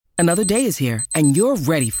Another day is here, and you're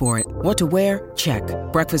ready for it. What to wear? Check.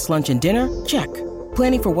 Breakfast, lunch, and dinner? Check.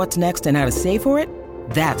 Planning for what's next and how to save for it?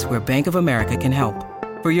 That's where Bank of America can help.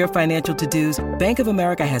 For your financial to-dos, Bank of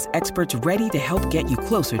America has experts ready to help get you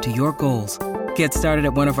closer to your goals. Get started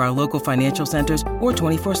at one of our local financial centers or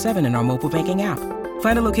 24/7 in our mobile banking app.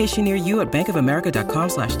 Find a location near you at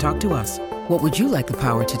bankofamerica.com/talktous. What would you like the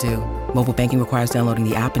power to do? Mobile banking requires downloading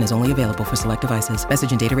the app and is only available for select devices.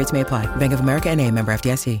 Message and data rates may apply. Bank of America N.A., member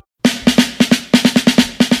FDIC.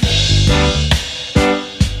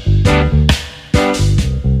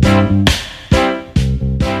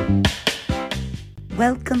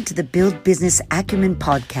 Welcome to the Build Business Acumen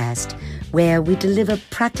podcast, where we deliver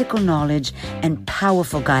practical knowledge and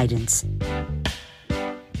powerful guidance.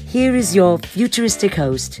 Here is your futuristic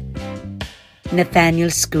host, Nathaniel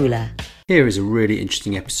Skula. Here is a really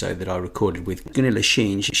interesting episode that I recorded with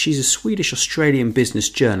Shein. She's a Swedish-Australian business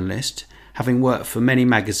journalist, having worked for many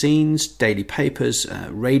magazines, daily papers,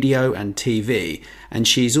 radio and TV. And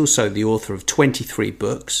she's also the author of 23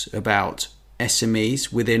 books about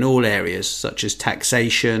SMEs within all areas such as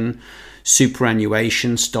taxation,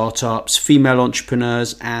 superannuation, startups, female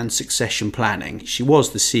entrepreneurs and succession planning. She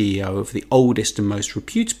was the CEO of the oldest and most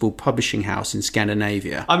reputable publishing house in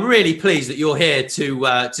Scandinavia. I'm really pleased that you're here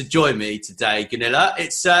to join me today, Gunilla.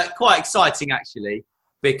 It's quite exciting actually,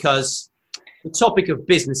 because the topic of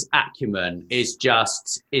business acumen is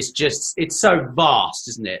it's so vast,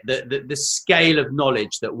 isn't it? The scale of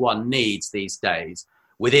knowledge that one needs these days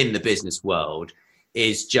within the business world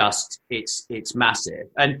is it's massive.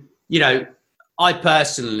 And, you know, I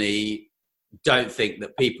personally don't think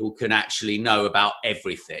that people can actually know about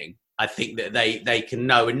everything. I think that they can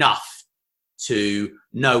know enough to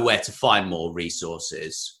know where to find more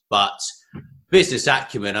resources. But business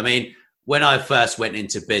acumen, I mean, when I first went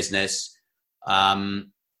into business, I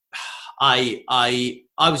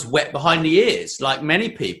was wet behind the ears, like many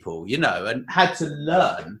people, you know, and had to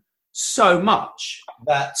learn so much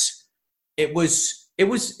that it was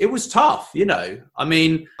tough, you know. I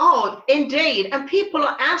mean, oh, indeed. And people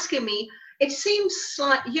are asking me, it seems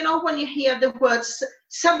like, you know, when you hear the words,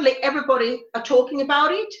 suddenly everybody are talking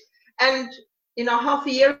about it. And, you know, half a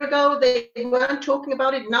year ago, they weren't talking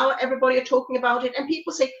about it. Now everybody are talking about it. And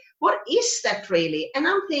people say, what is that really? And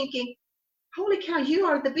I'm thinking, holy cow, you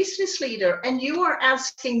are the business leader and you are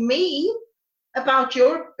asking me about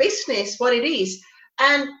your business, what it is.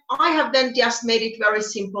 And I have then just made it very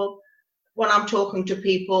simple when I'm talking to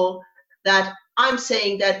people, that I'm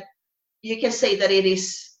saying that you can say that it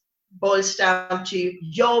boils down to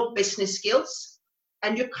your business skills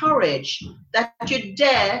and your courage, that you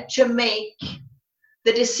dare to make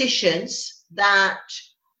the decisions that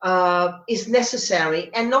is necessary,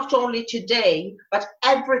 and not only today, but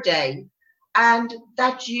every day, and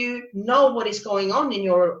that you know what is going on in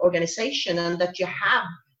your organization and that you have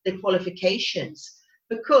the qualifications.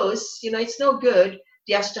 Because, you know, it's no good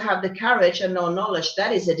just to have the courage and no knowledge.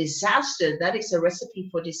 That is a disaster. That is a recipe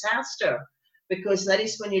for disaster, because that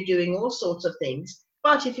is when you're doing all sorts of things.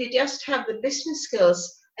 But if you just have the business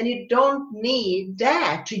skills and you don't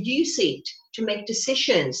dare to use it to make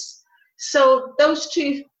decisions. So those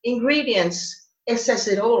two ingredients assess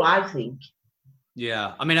it all, I think.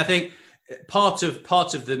 Yeah, I mean, I think part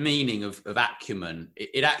of the meaning of acumen,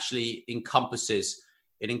 it actually encompasses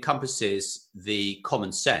the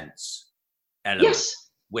common sense element, yes.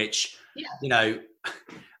 Which, you know,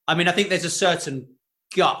 I mean, I think there's a certain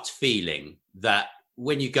gut feeling that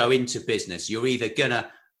when you go into business, you're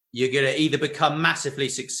gonna either become massively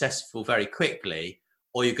successful very quickly,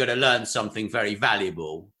 or you're gonna learn something very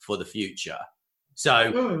valuable for the future.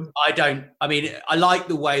 So I like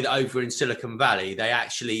the way that over in Silicon Valley, they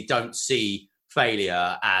actually don't see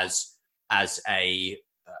failure as a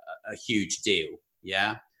huge deal.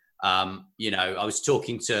 Yeah. You know, I was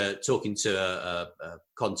talking to a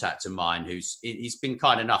contact of mine he's been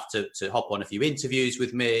kind enough to hop on a few interviews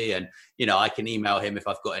with me, and, you know, I can email him if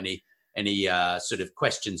I've got any sort of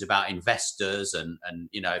questions about investors and,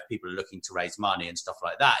 you know, if people are looking to raise money and stuff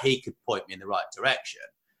like that, he could point me in the right direction.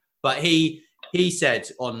 But he said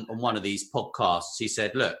on one of these podcasts, he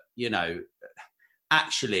said, look, you know,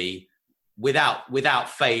 actually, without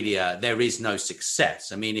failure, there is no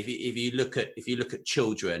success. I mean, if you look at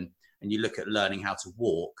children and you look at learning how to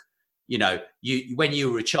walk, you know, when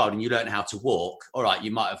you were a child and you learned how to walk, all right,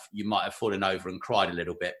 you might have fallen over and cried a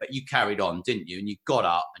little bit, but you carried on, didn't you? And you got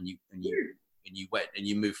up and you went and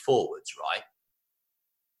you moved forwards, right?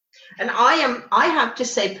 And I have to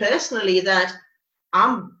say personally that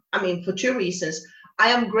for two reasons. I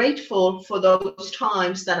am grateful for those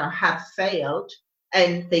times that I have failed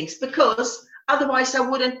and things, because otherwise I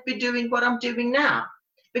wouldn't be doing what I'm doing now.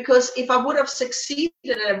 Because if I would have succeeded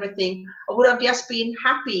at everything, I would have just been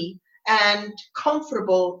happy and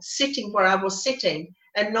comfortable sitting where I was sitting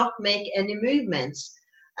and not make any movements.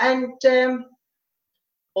 And that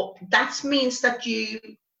means that you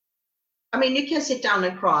can sit down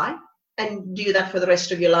and cry and do that for the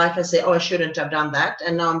rest of your life and say, oh, I shouldn't have done that,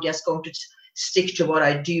 and now I'm just going to stick to what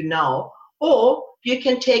I do now. Or you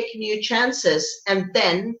can take new chances and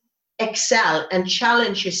then excel and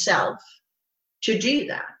challenge yourself to do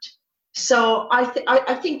that. So I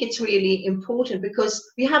think it's really important, because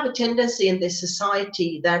we have a tendency in this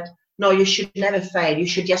society that, no, you should never fail. You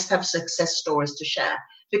should just have success stories to share.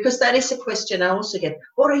 Because that is a question I also get.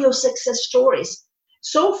 What are your success stories?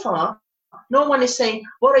 So far, no one is saying,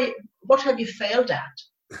 what have you failed at?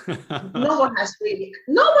 No one has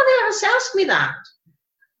asked me that.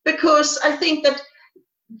 Because I think that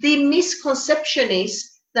the misconception is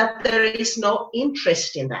that there is no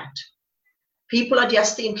interest in that. People are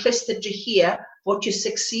just interested to hear what you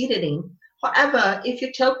succeeded in. However, if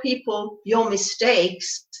you tell people your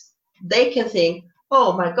mistakes, they can think,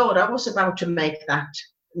 oh my God, I was about to make that.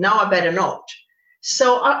 Now I better not.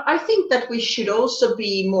 So I think that we should also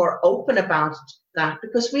be more open about that,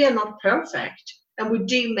 because we are not perfect and we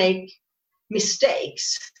do make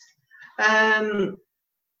mistakes. That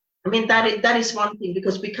is one thing,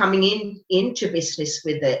 because we're coming into business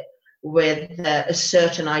with a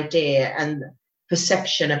certain idea and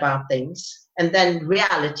perception about things, and then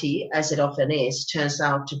reality, as it often is, turns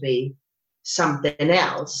out to be something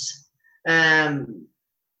else.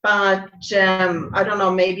 But I don't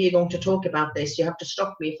know, maybe you're going to talk about this. You have to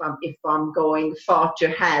stop me if I'm going far too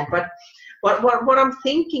ahead. But what I'm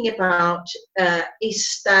thinking about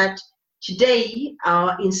is that today,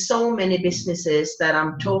 in so many businesses that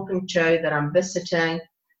I'm talking to, that I'm visiting,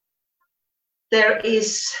 there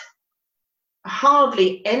is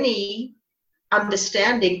hardly any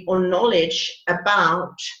understanding or knowledge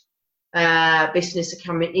about business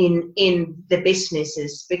coming in the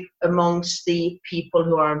businesses amongst the people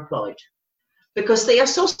who are employed, because they are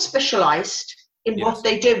so specialized in what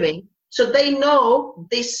they're doing. So they know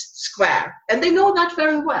this square, and they know that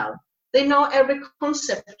very well. They know every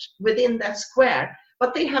concept within that square,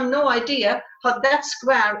 but they have no idea how that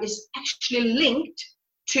square is actually linked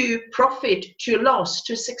to profit, to loss,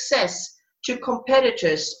 to success, to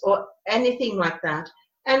competitors, or anything like that.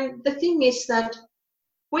 And the thing is that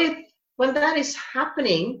when that is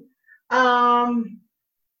happening,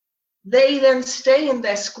 they then stay in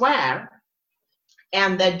their square,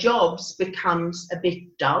 and their jobs becomes a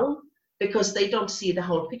bit dull, because they don't see the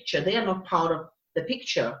whole picture. They are not part of the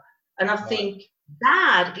picture. And I think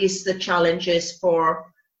that is the challenges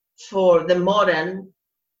for the modern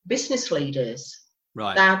business leaders,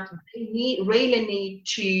 that they really need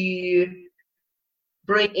to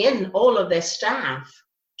bring in all of their staff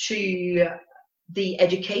to the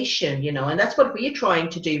education, and that's what we're trying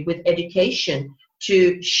to do with education,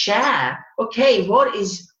 to share, okay, what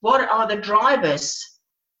are the drivers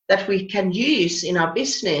that we can use in our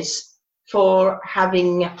business for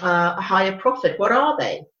having a higher profit? What are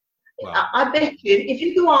they? Wow. I bet you, if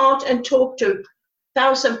you go out and talk to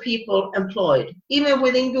 1,000 people employed, even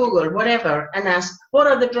within Google, whatever, and ask, what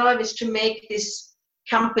are the drivers to make this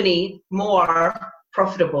company more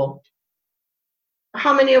profitable?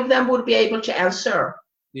 How many of them would be able to answer?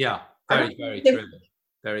 Yeah, very, very true.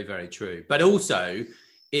 Very, very true. But also,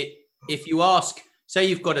 if you ask, say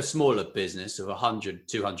you've got a smaller business of 100,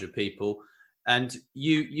 200 people, and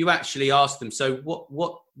you actually ask them, so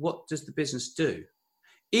what does the business do?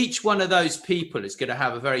 Each one of those people is going to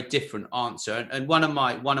have a very different answer. And one of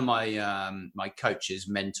my my coaches,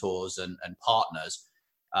 mentors, and partners,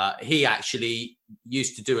 he actually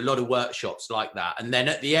used to do a lot of workshops like that. And then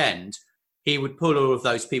at the end, he would pull all of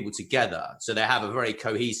those people together, so they have a very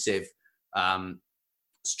cohesive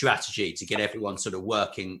strategy to get everyone sort of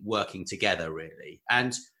working together, really.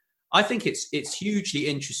 And I think it's hugely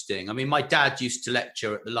interesting. I mean, my dad used to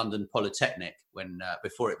lecture at the London Polytechnic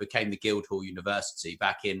before it became the Guildhall University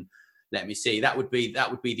back in, let me see, that would be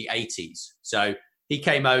the 80s. So he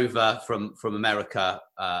came over from America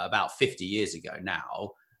about 50 years ago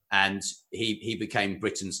now, and he became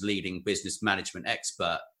Britain's leading business management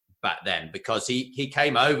expert back then, because he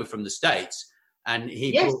came over from the States, and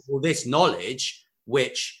he brought all this knowledge,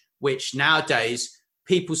 which nowadays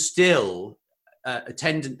people still have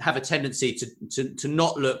a tendency to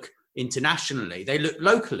not look internationally. They look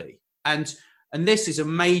locally, and this is a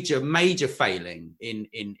major failing in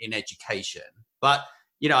education. But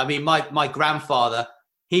I mean, my grandfather,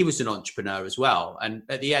 he was an entrepreneur as well, and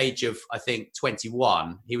at the age of, I think,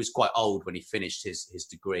 21, he was quite old when he finished his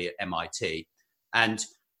degree at MIT,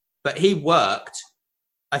 but he worked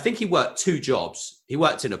I think he worked 2 jobs. He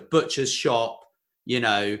worked in a butcher's shop, you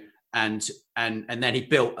know, and then he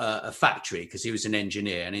built a factory because he was an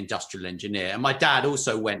engineer, an industrial engineer. And my dad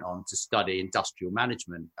also went on to study industrial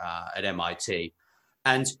management at MIT,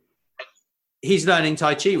 and he's learning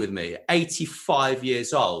Tai Chi with me, 85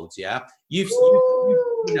 years old. Yeah.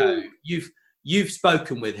 You've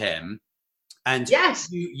spoken with him, and yes,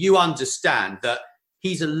 you understand that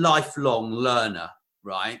he's a lifelong learner,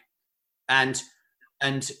 right? And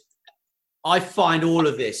I find all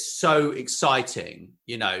of this so exciting,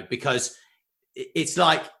 you know, because it's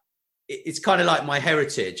kind of like my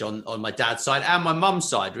heritage on my dad's side and my mum's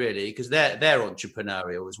side, really, because they're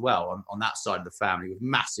entrepreneurial as well on that side of the family, with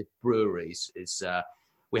massive breweries.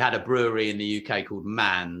 We had a brewery in the UK called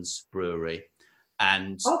Mann's Brewery,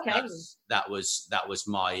 and that was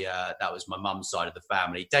my mum's side of the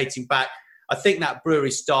family, dating back. I think that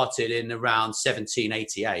brewery started in around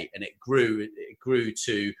 1788, and it grew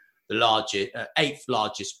to the largest, 8th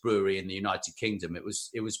largest brewery in the United Kingdom. It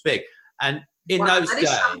was big, and in those days,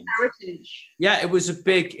 yeah, it was a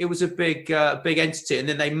big entity. And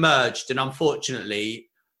then they merged, and unfortunately,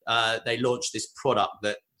 they launched this product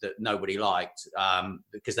that nobody liked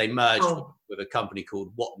because they merged with a company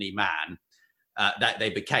called Watney Man. That they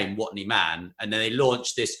became Watney Man, and then they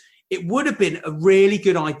launched this. It would have been a really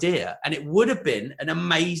good idea, and it would have been an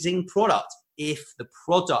amazing product if the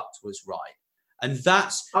product was right. And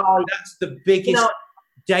that's the biggest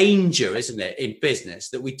danger, isn't it, in business,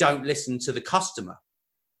 that we don't listen to the customer.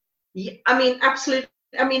 Yeah, I mean, absolutely.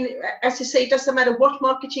 I mean, as you say, it doesn't matter what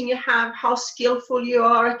marketing you have, how skillful you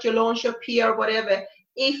are at your launch, your PR, whatever.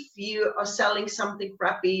 If you are selling something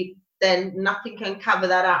crappy, then nothing can cover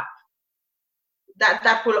that up.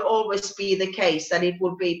 That will always be the case, that it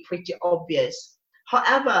will be pretty obvious.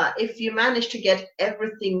 However, if you manage to get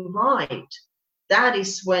everything right, that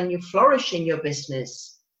is when you flourish in your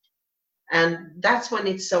business. And that's when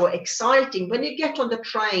it's so exciting. When you get on the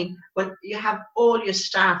train, when you have all your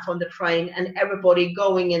staff on the train and everybody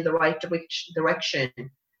going in the right direction,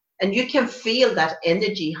 and you can feel that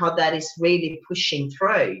energy, how that is really pushing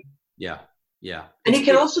through. Yeah. Yeah. And you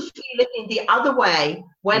can also feel it in the other way,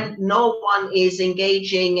 when no one is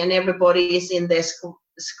engaging and everybody is in their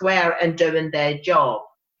square and doing their job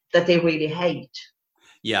that they really hate.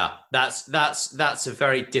 Yeah, that's a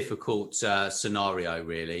very difficult scenario,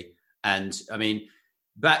 really. And I mean,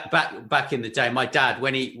 back in the day, my dad,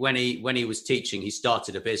 when he was teaching, he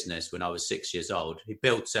started a business when I was 6 years old. He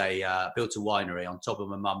built a winery on top of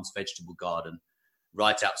my mum's vegetable garden,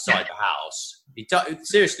 right outside the house.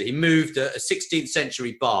 He moved a 16th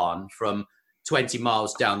century barn from 20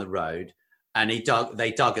 miles down the road, and they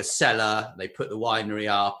dug a cellar, they put the winery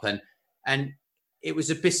up, and it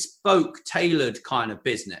was a bespoke, tailored kind of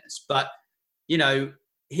business. But, you know,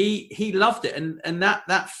 he loved it. And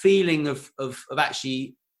that feeling of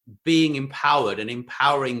actually being empowered and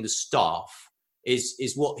empowering the staff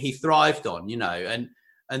is what he thrived on, you know,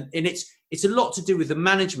 and it's a lot to do with the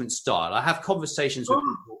management style. I have conversations with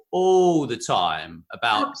people all the time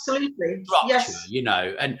about structure, you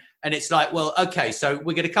know, and it's like, well, okay, so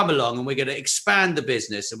we're going to come along and we're going to expand the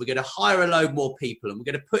business, and we're going to hire a load more people, and we're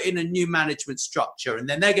going to put in a new management structure, and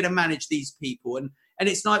then they're going to manage these people. And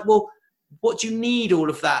it's like, well, what do you need all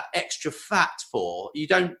of that extra fat for? You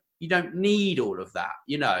don't need all of that,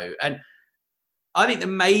 you know. And I think the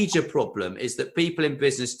major problem is that people in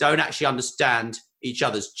business don't actually understand each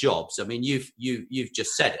other's jobs. I mean, you've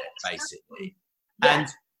just said it, basically. Yeah.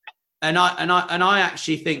 And I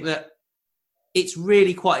actually think that it's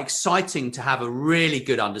really quite exciting to have a really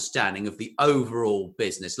good understanding of the overall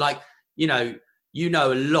business. Like, you know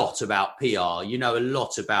a lot about PR, you know a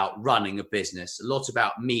lot about running a business, a lot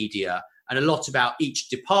about media, and a lot about each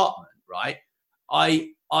department, right?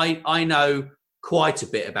 I know quite a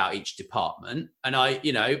bit about each department, and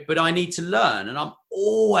but I need to learn, and I'm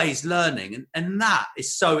always learning, and that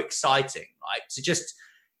is so exciting, right? To just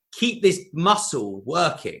keep this muscle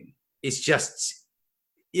working is just,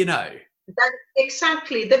 you know. That's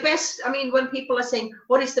exactly the best. I mean, when people are saying,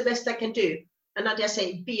 what is the best I can do? And I just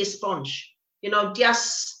say, be a sponge, you know,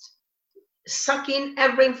 just suck in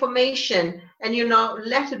every information and, you know,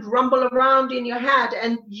 let it rumble around in your head,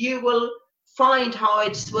 and you will find how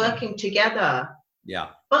it's working together. Yeah.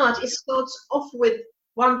 But it starts off with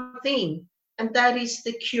one thing, and that is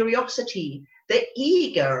the curiosity, the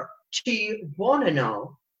eager to want to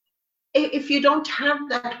know. If you don't have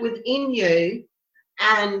that within you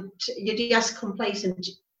and you're just complacent,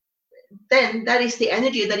 then that is the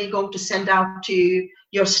energy that you're going to send out to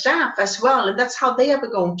your staff as well. And that's how they are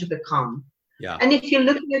going to become. Yeah. And if you're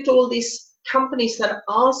looking at all these companies that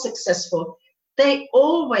are successful, they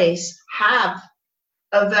always have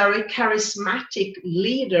a very charismatic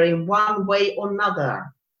leader in one way or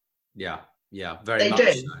another. Yeah, very They much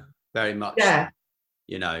do. so. Very much Yeah. so.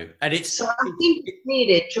 You know, and it's so I think it's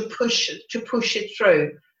needed to push it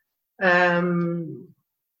through.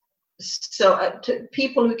 To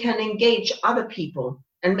people who can engage other people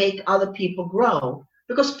and make other people grow,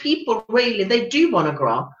 because people really, they do want to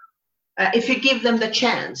grow if you give them the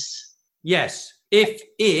chance. Yes,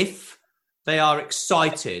 if they are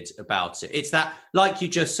excited about it. It's that, like you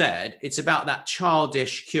just said, it's about that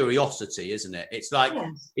childish curiosity, isn't it? It's like,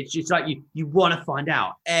 Yes. it's just like you want to find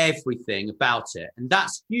out everything about it, and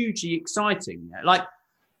that's hugely exciting. Like,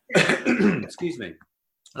 excuse me,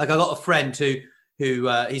 like I got a friend who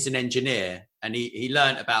he's an engineer, and he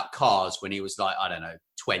learned about cars when he was like, I don't know,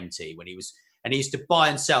 20, and he used to buy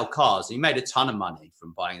and sell cars. He made a ton of money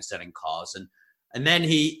from buying and selling cars, and then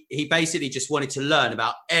he basically just wanted to learn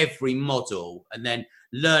about every model, and then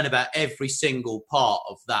learn about every single part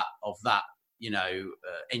of that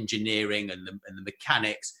engineering and the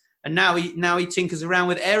mechanics. And now he tinkers around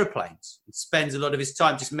with airplanes and spends a lot of his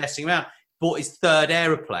time just messing around. Bought his third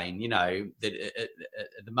airplane, that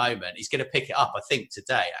at the moment. He's going to pick it up, I think,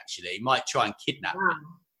 today, actually. He might try and kidnap me.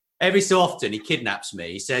 Every so often he kidnaps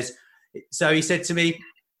me. He said to me,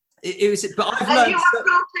 but I've learned. And you were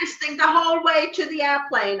protesting the whole way to the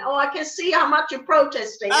airplane. Oh, I can see how much you're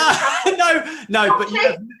protesting. Don't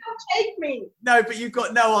take me. No, but you've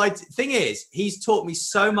got no idea. Thing is, he's taught me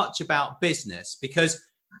so much about business, because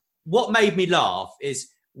what made me laugh is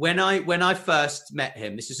when I first met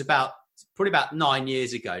him, this was probably about 9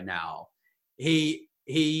 years ago now, he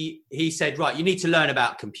said, right, you need to learn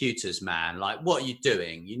about computers, man. Like, what are you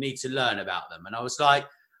doing? You need to learn about them. And I was like,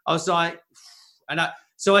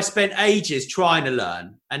 so I spent ages trying to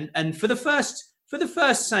learn. And for the first,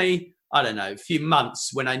 say, I don't know, a few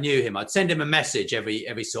months when I knew him, I'd send him a message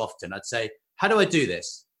every so often. I'd say, how do I do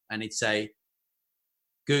this? And he'd say,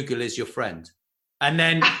 Google is your friend. And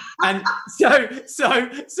then, and so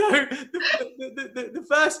the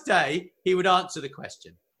first day he would answer the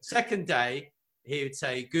question. The second day he would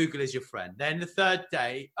say, Google is your friend. Then the third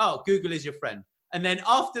day, oh, Google is your friend. And then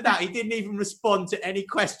after that, he didn't even respond to any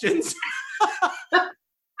questions.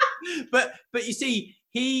 But you see,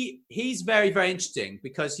 he's very, very interesting,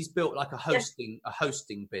 because he's built like a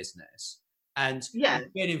hosting business, and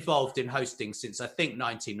he's been involved in hosting since, I think,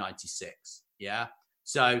 1996. Yeah.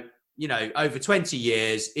 So, over 20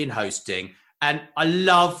 years in hosting, and I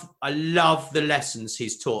love the lessons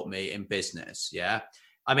he's taught me in business. Yeah.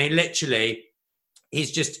 I mean, literally,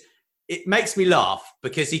 it makes me laugh,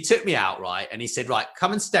 because he took me out, right? And he said, right,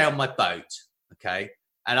 come and stay on my boat. Okay.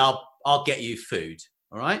 And I'll get you food.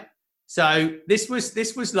 All right. So this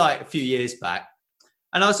was like a few years back.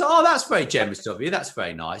 And I was like, oh, that's very generous of you. That's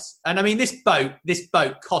very nice. And I mean, this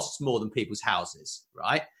boat costs more than people's houses.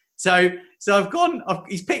 Right. So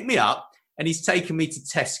he's picked me up and he's taken me to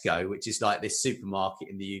Tesco, which is like this supermarket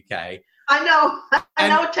in the UK. I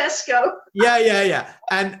know Tesco. Yeah.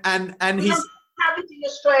 And he's, I haven't in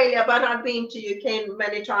Australia, but I've been to UK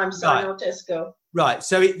many times, so I know Tesco. Right.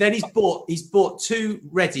 So then he's bought 2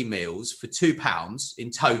 ready meals for £2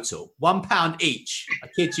 in total, £1 each. I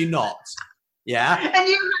kid you not. Yeah. And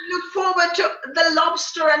you look forward to the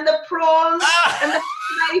lobster and the prawns and the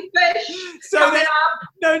fish coming up.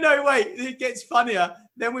 No, wait. It gets funnier.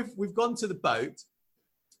 Then we've gone to the boat,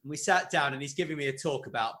 and we sat down, and he's giving me a talk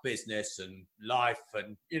about business and life,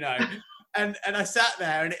 and and I sat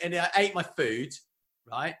there and I ate my food,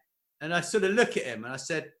 right? And I sort of look at him, and I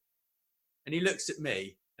said, and he looks at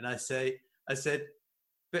me, and I said,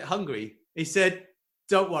 bit hungry. He said,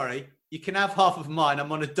 don't worry, you can have half of mine.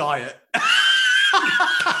 I'm on a diet.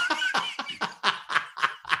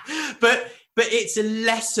 But it's a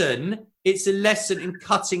lesson. It's a lesson in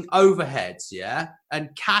cutting overheads, yeah,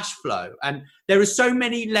 and cash flow. And there are so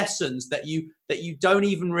many lessons that you don't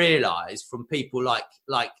even realize from people like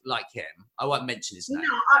him. I won't mention his name.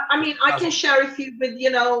 No, I mean, I can share a few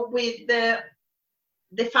with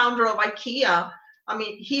the founder of IKEA. I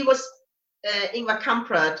mean, he was Ingvar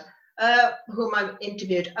Kamprad, whom I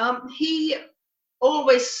interviewed. He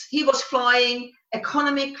was flying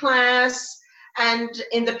economy class, and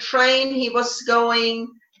in the train he was going,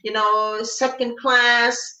 second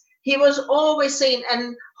class. He was always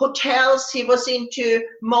in hotels. He was into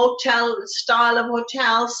motel style of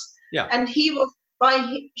hotels. Yeah. And he was, by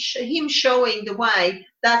him showing the way,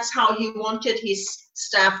 that's how he wanted his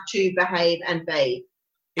staff to behave and be.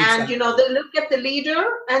 Exactly. And, they look at the leader,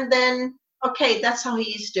 and then, okay, that's how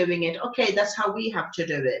he's doing it. Okay, that's how we have to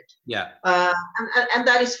do it. Yeah. And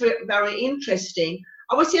that is very interesting.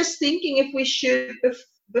 I was just thinking if we should,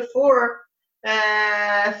 before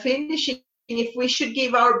finishing if we should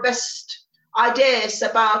give our best ideas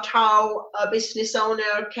about how a business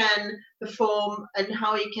owner can perform and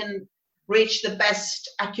how he can reach the best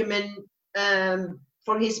acumen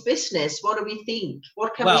for his business. What do we think?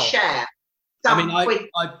 What can we share?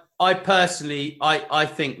 I personally, I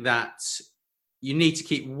think that you need to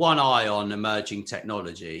keep one eye on emerging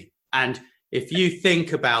technology. And if you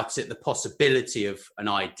think about it, the possibility of an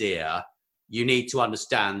idea, you need to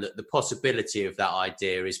understand that the possibility of that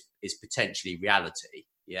idea is potentially reality.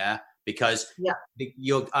 Yeah. Because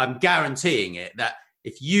I'm guaranteeing it that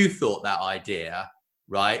if you thought that idea,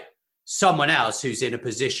 right, someone else who's in a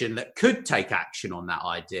position that could take action on that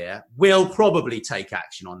idea will probably take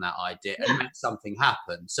action on that idea and make something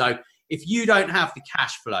happen. So if you don't have the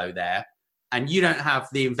cash flow there and you don't have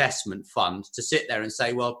the investment fund to sit there and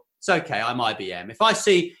say, well, it's okay, I'm IBM. If I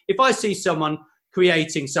see someone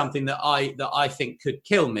creating something that I think could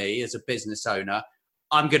kill me as a business owner,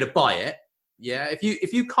 I'm going to buy it. Yeah.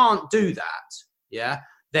 If you can't do that,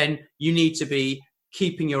 then you need to be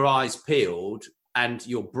keeping your eyes peeled and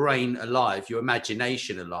your brain alive, your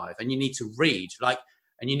imagination alive, and you need to read,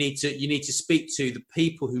 and you need to speak to the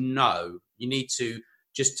people who know. You need to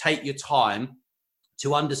just take your time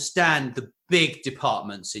to understand the big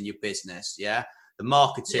departments in your business. Yeah, the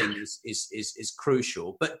marketing is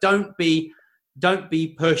crucial, but don't be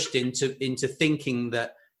pushed into thinking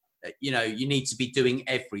that you need to be doing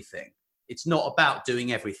everything. It's not about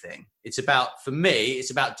doing everything. For me,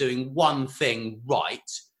 it's about doing one thing right.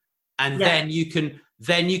 And then you can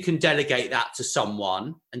delegate that to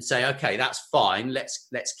someone and say, okay, that's fine.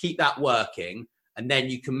 Let's keep that working. And then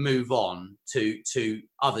you can move on to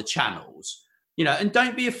other channels, and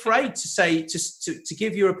don't be afraid to say, to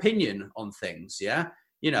give your opinion on things. Yeah.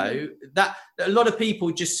 That a lot of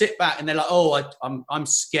people just sit back and they're like, oh, I'm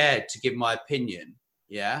scared to give my opinion.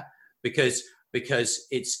 Yeah. Because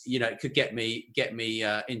it's, it could get me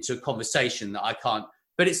into a conversation that I can't,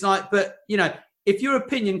 but it's like, if your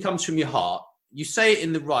opinion comes from your heart, you say it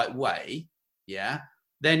in the right way,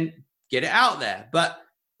 then get it out there. But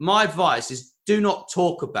my advice is do not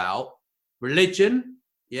talk about religion,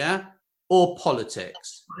 or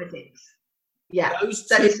politics. Yeah, those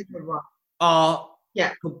two are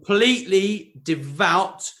completely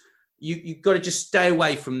devout. You've got to just stay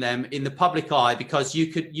away from them in the public eye, because you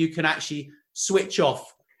can actually switch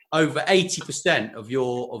off. Over 80% of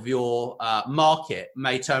your market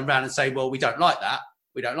may turn around and say, well, we don't like that.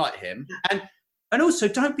 We don't like him. And also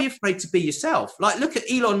don't be afraid to be yourself. Like, look at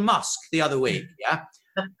Elon Musk the other week. Yeah.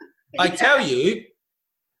 I tell you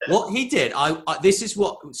what he did.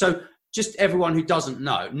 So just everyone who doesn't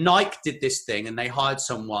know, Nike did this thing and they hired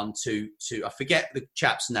someone to, I forget the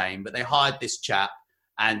chap's name, but they hired this chap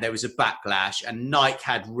and there was a backlash and Nike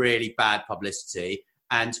had really bad publicity.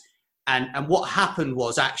 And what happened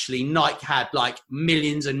was actually Nike had like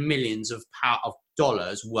millions and millions of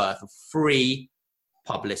dollars worth of free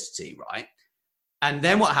publicity, right? And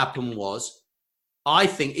then what happened was, I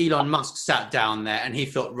think Elon Musk sat down there and he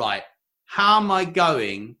thought, right, how am I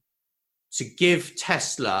going to give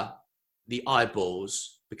Tesla the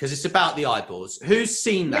eyeballs? Because it's about the eyeballs. Who's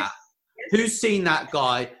seen that? Who's seen that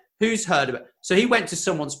guy? Who's heard of it? So he went to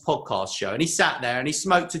someone's podcast show and he sat there and he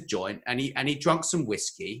smoked a joint and he drank some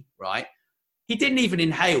whiskey, right? He didn't even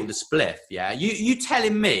inhale the spliff. Yeah. You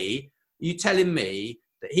telling me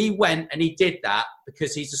that he went and he did that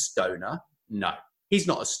because he's a stoner? No, he's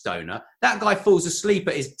not a stoner. That guy falls asleep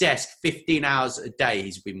at his desk 15 hours a day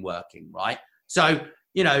he's been working, right? So,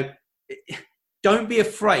 don't be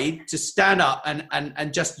afraid to stand up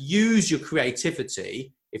and just use your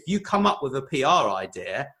creativity. If you come up with a PR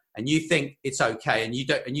idea and you think it's okay, and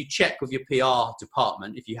you check with your PR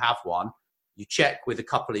department, if you have one, you check with a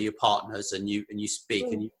couple of your partners and you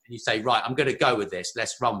speak and you say, right, I'm going to go with this.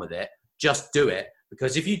 Let's run with it. Just do it.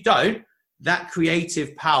 Because if you don't, that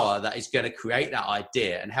creative power that is going to create that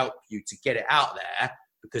idea and help you to get it out there,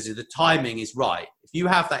 because the timing is right. If you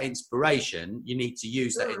have that inspiration, you need to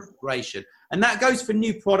use that inspiration. And that goes for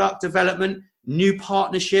new product development, new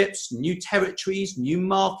partnerships, new territories, new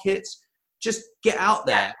markets. Just get out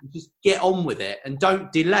there and just get on with it and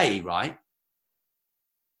don't delay, right?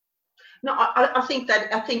 No, I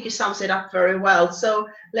think you sums it up very well. So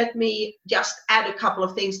let me just add a couple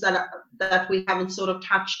of things that we haven't sort of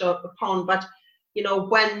touched upon. But,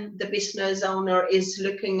 when the business owner is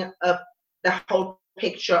looking at the whole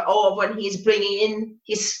picture, or when he's bringing in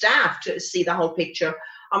his staff to see the whole picture,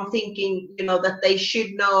 I'm thinking, that they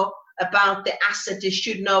should know about the asset. They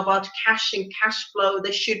should know about cash and cash flow.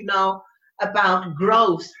 They should know about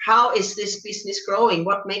growth. How is this business growing?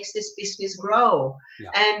 What makes this business grow?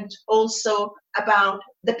 And also about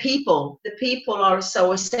the people. The people are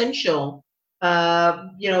so essential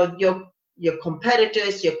your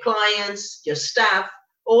competitors, your clients, your staff,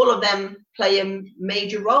 all of them play a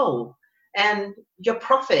major role. And your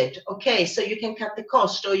profit, okay, so you can cut the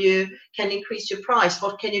cost or you can increase your price.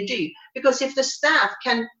 What can you do? Because if the staff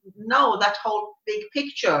can know that whole big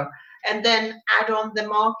picture and then add on the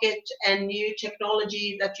market and new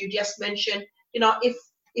technology that you just mentioned,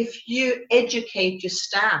 if you educate your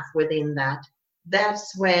staff within that,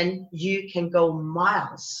 that's when you can go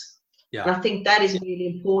miles. Yeah. And I think that is really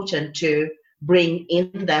important to bring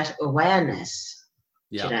in that awareness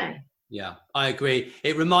today. Yeah, I agree.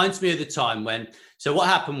 It reminds me of the time so what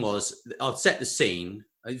happened was, I'll set the scene,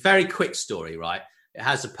 a very quick story, right? It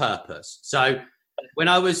has a purpose. So when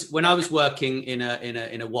I was working in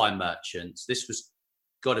a wine merchant, it's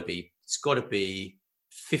got to be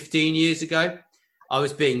 15 years ago. I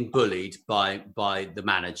was being bullied by the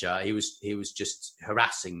manager. He was just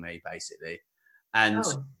harassing me basically. And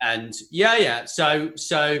yeah.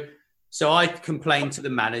 So I complained to the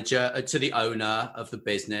manager, to the owner of the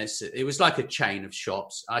business. It was like a chain of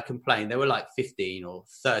shops. I complained. There were like 15 or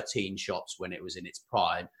 13 shops when it was in its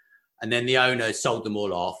prime. And then the owner sold them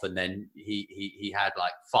all off. And then he had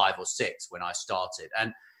like 5 or 6 when I started.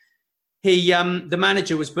 And the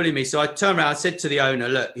manager was bullying me. So I turned around, I said to the owner,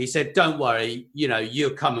 look, he said, don't worry,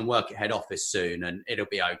 you'll come and work at head office soon and it'll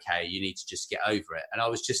be okay. You need to just get over it. And I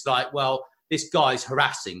was just like, well, this guy's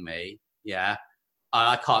harassing me. Yeah.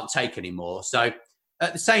 I can't take anymore. So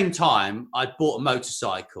at the same time, I bought a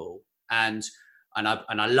motorcycle and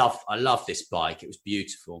I love this bike. It was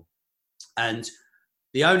beautiful. And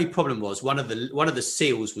the only problem was one of the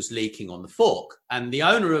seals was leaking on the fork. And the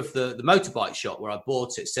owner of the motorbike shop where I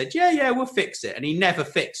bought it said, yeah, we'll fix it. And he never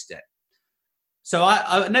fixed it. So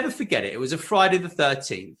I never forget it. It was a Friday the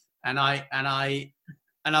 13th. And I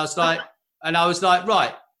was like,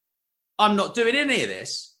 right, I'm not doing any of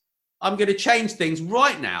this. I'm going to change things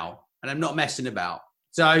right now, and I'm not messing about.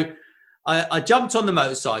 So I jumped on the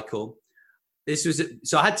motorcycle.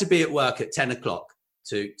 So I had to be at work at 10 o'clock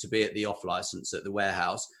to be at the off license at the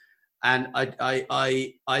warehouse. And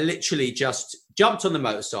I literally just jumped on the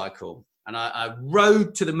motorcycle and I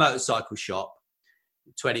rode to the motorcycle shop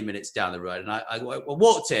 20 minutes down the road. And I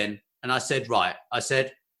walked in and I said,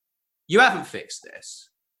 you haven't fixed this.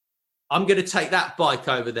 I'm going to take that bike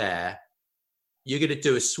over there. You're going to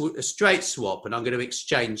do a straight swap and I'm going to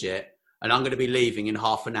exchange it and I'm going to be leaving in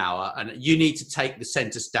half an hour. And you need to take the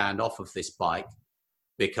center stand off of this bike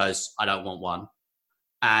because I don't want one.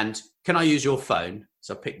 And can I use your phone?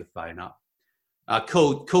 So I picked the phone up. I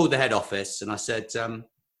called the head office and I said,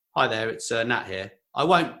 hi there, it's Nat here. I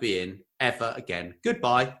won't be in ever again.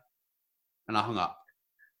 Goodbye. And I hung up.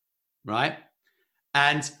 Right.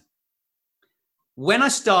 And when I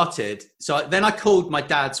started, then I called my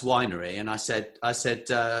dad's winery and I said,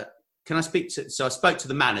 can I speak to, so I spoke to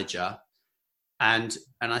the manager and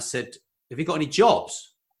I said, have you got any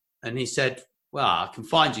jobs? And he said, well, I can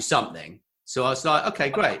find you something. So I was like, okay,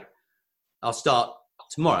 great. I'll start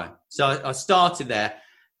tomorrow. So I started there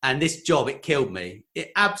and this job, it killed me.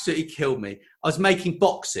 It absolutely killed me. I was making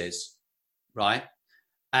boxes, right?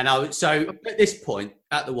 And so at this point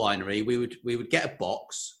at the winery, we would get a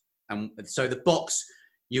box. And so the box,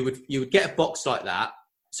 you would get a box like that.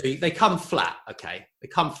 So they come flat, okay? They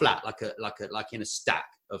come flat like in a stack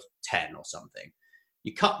of 10 or something.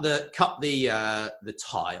 You cut the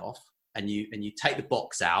tie off, and you take the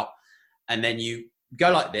box out, and then you go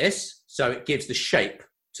like this, so it gives the shape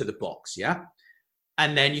to the box, yeah.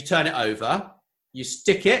 And then you turn it over. You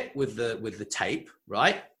stick it with the tape,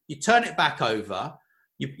 right? You turn it back over.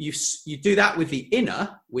 You do that with the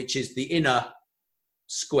inner, which is the inner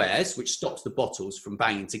squares, which stops the bottles from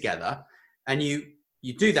banging together, and you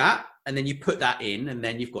do that, and then you put that in, and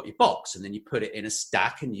then you've got your box, and then you put it in a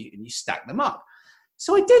stack, and you stack them up.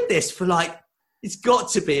 So I did this for it's got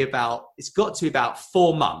to be about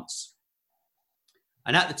 4 months.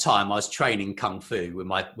 And at the time I was training Kung Fu with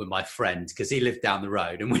my friend, because he lived down the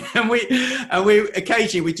road, and we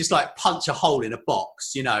occasionally we just punch a hole in a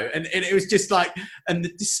box, and it was just and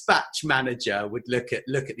the dispatch manager would look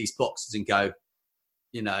at these boxes and go,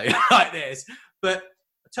 like this. But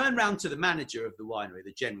I turned around to the manager of the winery,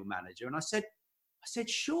 the general manager, and I said,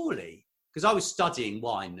 surely, because I was studying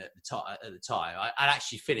wine at the time. I'd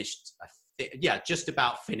actually finished, just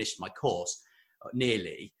about finished my course,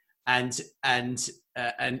 nearly. And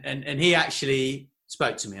he actually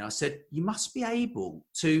spoke to me, and I said, you must be able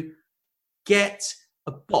to get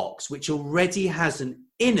a box which already has an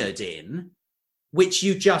innard in, which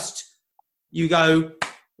you go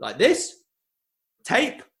like this,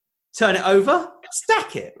 tape, turn it over,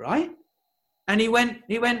 stack it, right? And he went,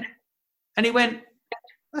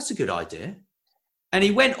 that's a good idea. And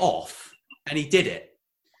he went off and he did it.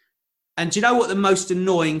 And do you know what the most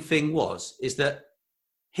annoying thing was? Is that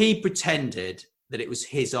he pretended that it was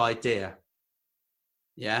his idea.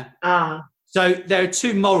 Yeah. So there are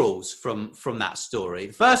two morals from that story.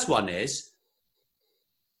 The first one is,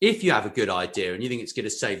 if you have a good idea and you think it's going to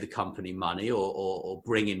save the company money or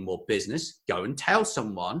bring in more business, go and tell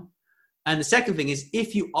someone. And the second thing is,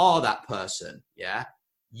 if you are that person, yeah,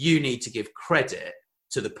 you need to give credit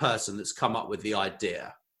to the person that's come up with the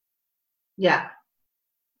idea. Yeah.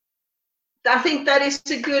 I think that is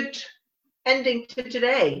a good ending to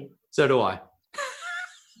today. So do I.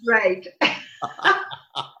 Right.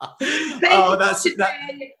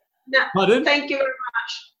 Pardon? Thank you very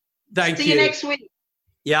much. Thank you. See you next week.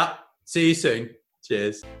 Yeah. See you soon.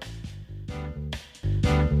 Cheers.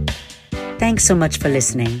 Thanks so much for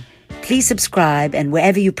listening. Please subscribe, and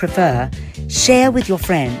wherever you prefer, share with your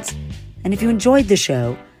friends. And if you enjoyed the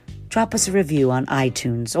show, drop us a review on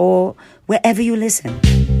iTunes or wherever you listen.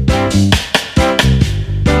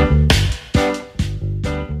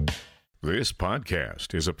 This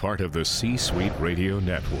podcast is a part of the C-Suite Radio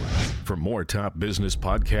Network. For more top business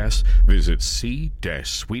podcasts, visit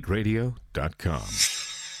c-suiteradio.com.